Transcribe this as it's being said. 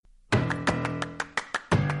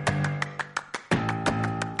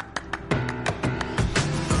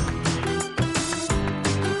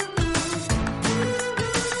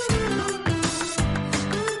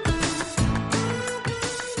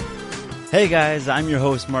Hey guys, I'm your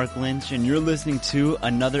host Mark Lynch, and you're listening to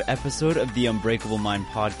another episode of the Unbreakable Mind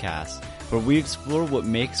podcast, where we explore what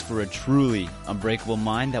makes for a truly unbreakable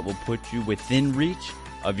mind that will put you within reach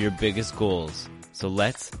of your biggest goals. So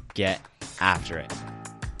let's get after it.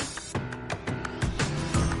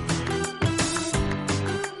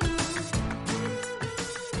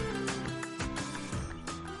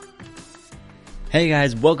 Hey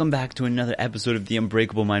guys, welcome back to another episode of the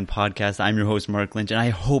Unbreakable Mind podcast. I'm your host Mark Lynch, and I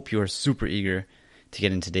hope you are super eager to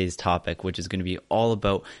get into today's topic, which is going to be all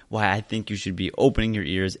about why I think you should be opening your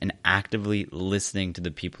ears and actively listening to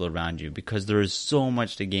the people around you, because there is so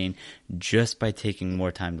much to gain just by taking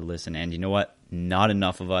more time to listen. And you know what? Not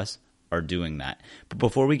enough of us are doing that. But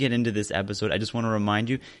before we get into this episode, I just want to remind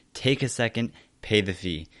you, take a second, pay the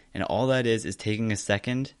fee. And all that is taking a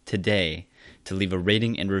second today to leave a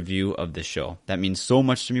rating and review of the show. That means so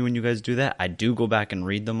much to me when you guys do that. I do go back and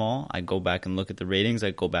read them all. I go back and look at the ratings.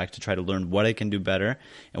 I go back to try to learn what I can do better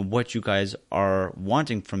and what you guys are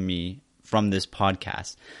wanting from me from this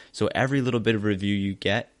podcast. So every little bit of review you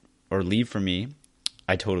get or leave for me,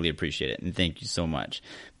 I totally appreciate it. And thank you so much.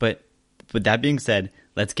 But with that being said,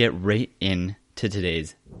 let's get right into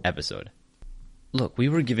today's episode. Look, we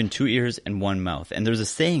were given 2 ears and 1 mouth, and there's a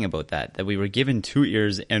saying about that we were given 2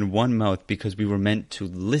 ears and 1 mouth because we were meant to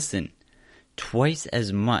listen twice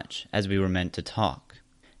as much as we were meant to talk.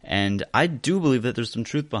 And I do believe that there's some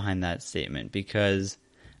truth behind that statement, because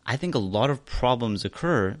I think a lot of problems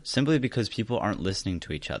occur simply because people aren't listening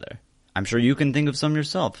to each other. I'm sure you can think of some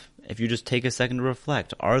yourself. If you just take a second to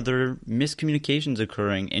reflect, are there miscommunications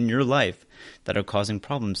occurring in your life that are causing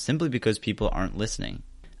problems simply because people aren't listening?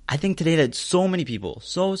 I think today that so many people,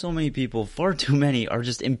 so many people, far too many, are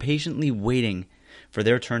just impatiently waiting for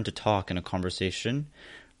their turn to talk in a conversation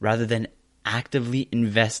rather than actively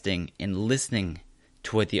investing in listening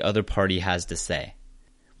to what the other party has to say.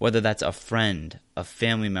 Whether that's a friend, a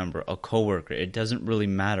family member, a coworker, it doesn't really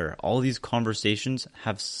matter. All these conversations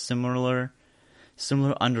have similar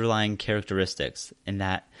underlying characteristics in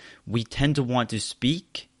that we tend to want to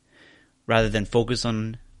speak rather than focus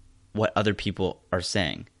on what other people are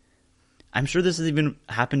saying. I'm sure this has even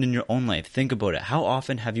happened in your own life. Think about it. How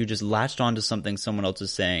often have you just latched onto something someone else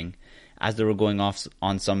is saying as they were going off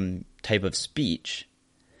on some type of speech,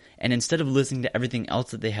 and instead of listening to everything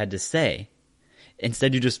else that they had to say,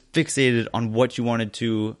 instead you just fixated on what you wanted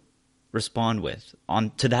to respond with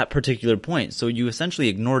on to that particular point. So you essentially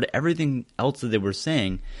ignored everything else that they were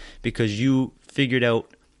saying because you figured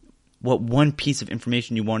out what one piece of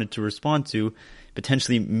information you wanted to respond to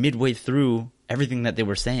potentially midway through everything that they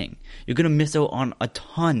were saying. You're going to miss out on a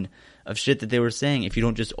ton of shit that they were saying if you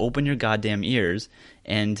don't just open your goddamn ears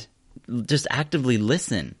and just actively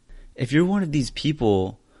listen. If you're one of these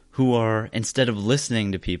people who are, instead of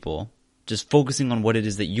listening to people, just focusing on what it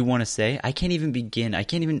is that you want to say, I can't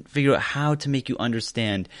even figure out how to make you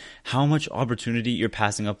understand how much opportunity you're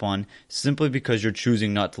passing up on simply because you're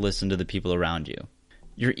choosing not to listen to the people around you.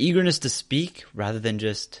 Your eagerness to speak rather than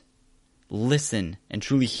just listen and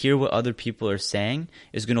truly hear what other people are saying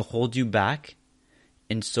is going to hold you back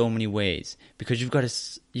in so many ways, because you've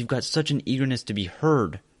got such an eagerness to be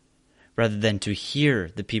heard rather than to hear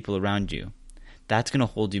the people around you. That's going to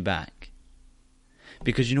hold you back.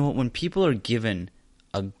 Because you know what, when people are given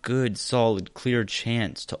a good, solid, clear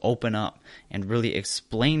chance to open up and really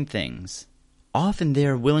explain things, often they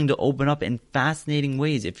are willing to open up in fascinating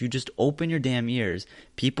ways. If you just open your damn ears,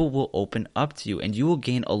 people will open up to you, and you will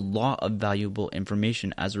gain a lot of valuable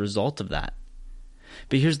information as a result of that.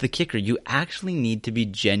 But here's the kicker. You actually need to be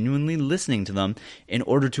genuinely listening to them in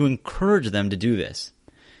order to encourage them to do this.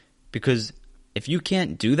 Because if you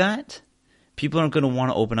can't do that, people aren't going to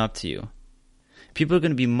want to open up to you. People are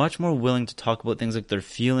going to be much more willing to talk about things like their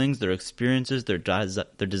feelings, their experiences, their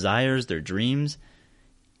desires, their dreams,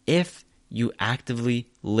 if you actively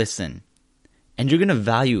listen. And you're going to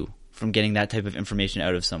value from getting that type of information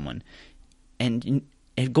out of someone. And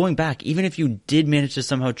going back, even if you did manage to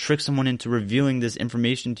somehow trick someone into revealing this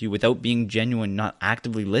information to you without being genuine, not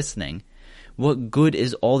actively listening, what good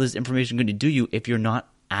is all this information going to do you if you're not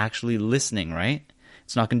actually listening, right?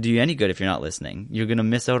 It's not going to do you any good if you're not listening. You're going to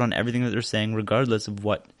miss out on everything that they're saying regardless of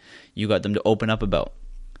what you got them to open up about.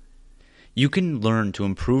 You can learn to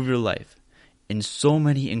improve your life in so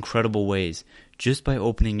many incredible ways just by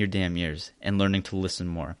opening your damn ears and learning to listen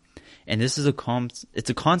more. And this is it's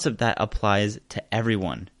a concept that applies to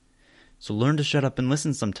everyone. So learn to shut up and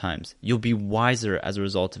listen sometimes. You'll be wiser as a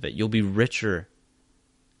result of it. You'll be richer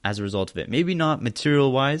as a result of it. Maybe not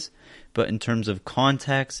material-wise, but in terms of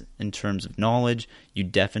context, in terms of knowledge, you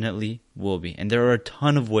definitely will be. And there are a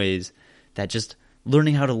ton of ways that just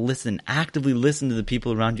learning how to listen, actively listen to the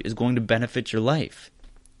people around you is going to benefit your life.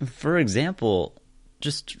 For example,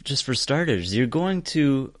 just for starters, you're going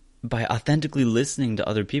to, by authentically listening to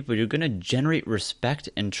other people, you're going to generate respect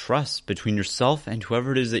and trust between yourself and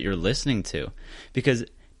whoever it is that you're listening to. Because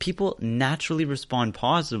people naturally respond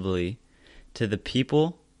positively to the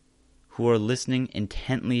people who are listening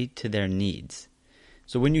intently to their needs.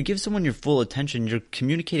 So when you give someone your full attention, you're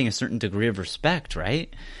communicating a certain degree of respect,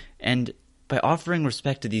 right? And by offering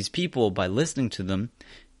respect to these people, by listening to them,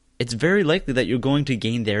 it's very likely that you're going to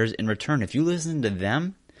gain theirs in return. If you listen to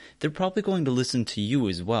them, they're probably going to listen to you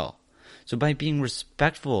as well. So by being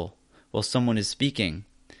respectful while someone is speaking,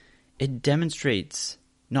 it demonstrates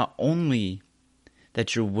not only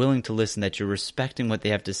that you're willing to listen, that you're respecting what they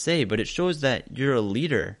have to say, but it shows that you're a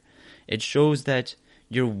leader. It shows that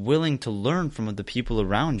you're willing to learn from the people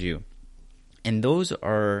around you. And those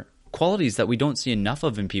are qualities that we don't see enough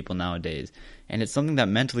of in people nowadays. And it's something that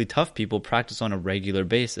mentally tough people practice on a regular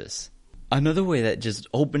basis. Another way that just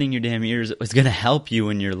opening your damn ears is going to help you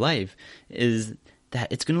in your life is that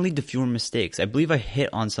it's going to lead to fewer mistakes. I believe I hit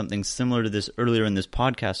on something similar to this earlier in this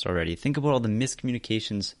podcast already. Think about all the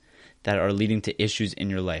miscommunications that are leading to issues in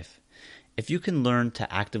your life. If you can learn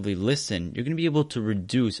to actively listen, you're going to be able to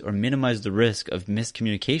reduce or minimize the risk of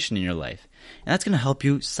miscommunication in your life. And that's going to help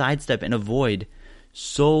you sidestep and avoid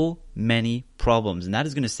so many problems. And that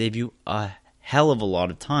is going to save you a hell of a lot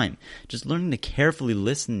of time. Just learning to carefully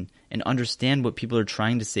listen and understand what people are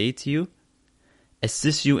trying to say to you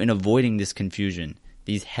assists you in avoiding this confusion,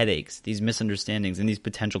 these headaches, these misunderstandings, and these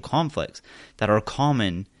potential conflicts that are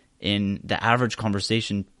common in the average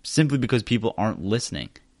conversation simply because people aren't listening.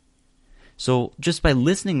 So just by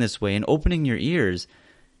listening this way and opening your ears,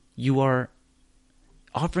 you are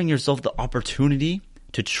offering yourself the opportunity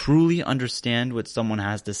to truly understand what someone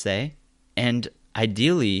has to say. And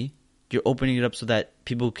ideally, you're opening it up so that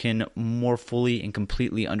people can more fully and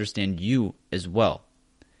completely understand you as well.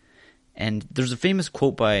 And there's a famous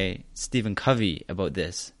quote by Stephen Covey about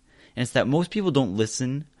this. And it's that most people don't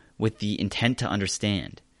listen with the intent to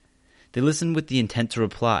understand. They listen with the intent to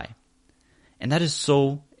reply. And that is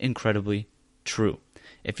so incredibly true.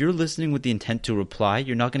 If you're listening with the intent to reply,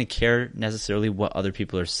 you're not going to care necessarily what other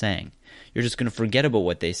people are saying. You're just going to forget about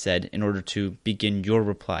what they said in order to begin your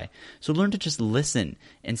reply. So learn to just listen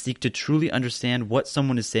and seek to truly understand what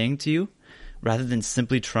someone is saying to you rather than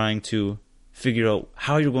simply trying to figure out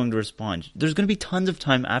how you're going to respond. There's going to be tons of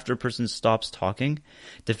time after a person stops talking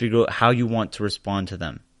to figure out how you want to respond to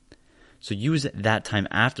them. So use that time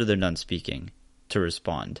after they're done speaking to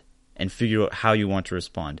respond and figure out how you want to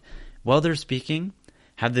respond. While they're speaking,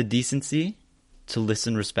 have the decency to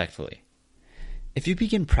listen respectfully. If you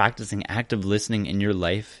begin practicing active listening in your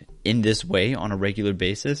life in this way on a regular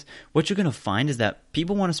basis, what you're going to find is that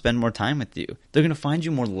people want to spend more time with you. They're going to find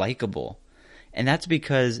you more likable. And that's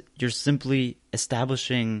because you're simply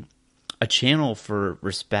establishing a channel for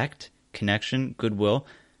respect, connection, goodwill,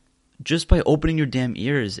 just by opening your damn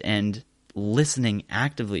ears and listening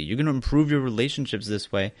actively. You're going to improve your relationships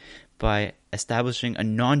this way by establishing a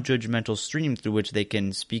non-judgmental stream through which they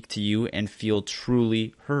can speak to you and feel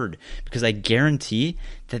truly heard. Because I guarantee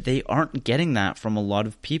that they aren't getting that from a lot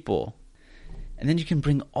of people. And then you can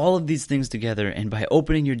bring all of these things together, and by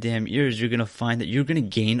opening your damn ears, you're going to find that you're going to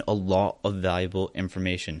gain a lot of valuable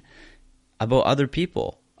information about other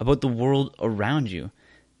people, about the world around you.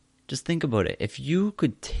 Just think about it. If you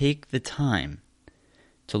could take the time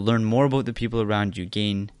to learn more about the people around you,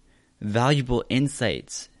 gain valuable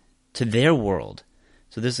insights to their world.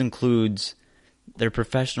 So this includes their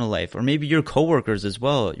professional life, or maybe your coworkers as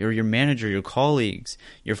well, your manager, your colleagues,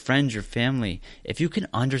 your friends, your family. If you can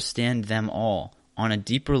understand them all on a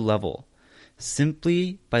deeper level,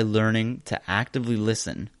 simply by learning to actively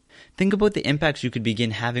listen, think about the impacts you could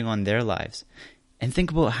begin having on their lives. And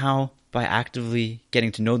think about how, by actively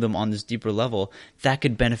getting to know them on this deeper level, that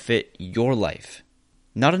could benefit your life.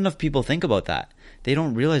 Not enough people think about that. They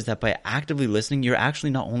don't realize that by actively listening, you're actually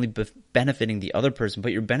not only benefiting the other person,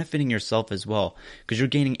 but you're benefiting yourself as well, because you're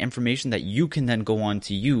gaining information that you can then go on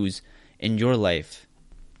to use in your life.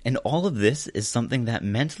 And all of this is something that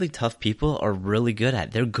mentally tough people are really good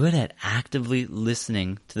at. They're good at actively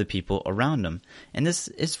listening to the people around them. And this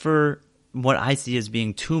is for what I see as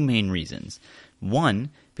being two main reasons. One,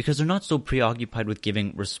 because they're not so preoccupied with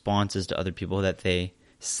giving responses to other people that they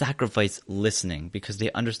sacrifice listening, because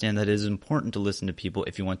they understand that it is important to listen to people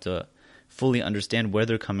if you want to fully understand where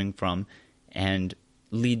they're coming from and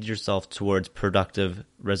lead yourself towards productive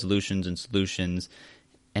resolutions and solutions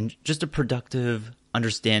and just a productive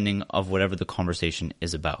understanding of whatever the conversation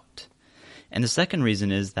is about. And the second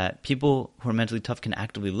reason is that people who are mentally tough can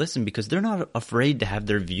actively listen because they're not afraid to have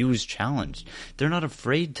their views challenged. They're not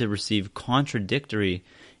afraid to receive contradictory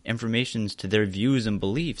informations to their views and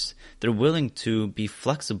beliefs. They're willing to be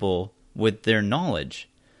flexible with their knowledge.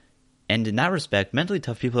 And in that respect, mentally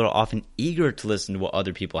tough people are often eager to listen to what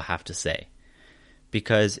other people have to say.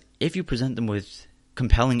 Because if you present them with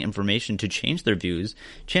compelling information to change their views,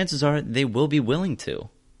 chances are they will be willing to.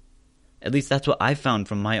 At least that's what I found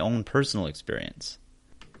from my own personal experience.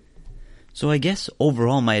 So I guess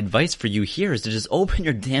overall my advice for you here is to just open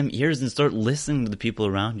your damn ears and start listening to the people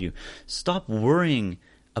around you. Stop worrying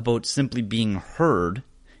about simply being heard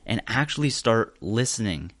and actually start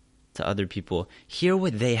listening to other people. Hear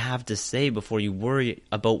what they have to say before you worry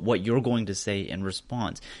about what you're going to say in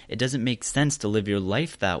response. It doesn't make sense to live your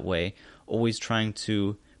life that way, always trying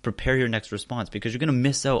to prepare your next response, because you're going to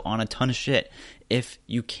miss out on a ton of shit if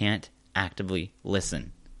you can't actively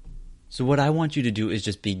listen. So what I want you to do is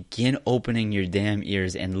just begin opening your damn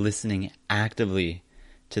ears and listening actively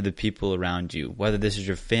to the people around you. Whether this is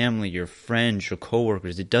your family, your friends, your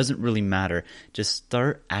coworkers, it doesn't really matter. Just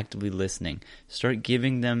start actively listening. Start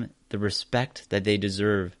giving them the respect that they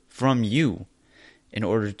deserve from you in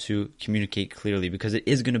order to communicate clearly, because it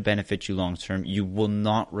is going to benefit you long term. You will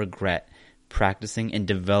not regret practicing and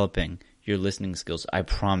developing your listening skills. I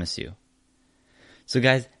promise you. So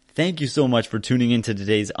guys, thank you so much for tuning into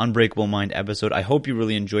today's Unbreakable Mind episode. I hope you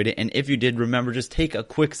really enjoyed it. And if you did, remember, just take a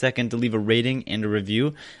quick second to leave a rating and a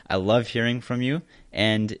review. I love hearing from you.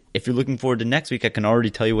 And if you're looking forward to next week, I can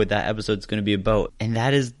already tell you what that episode is going to be about. And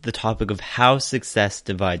that is the topic of how success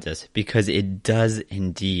divides us, because it does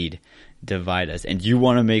indeed divide us. And you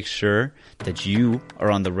want to make sure that you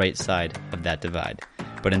are on the right side of that divide.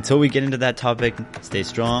 But until we get into that topic, stay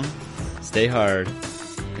strong, stay hard,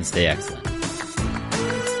 and stay excellent.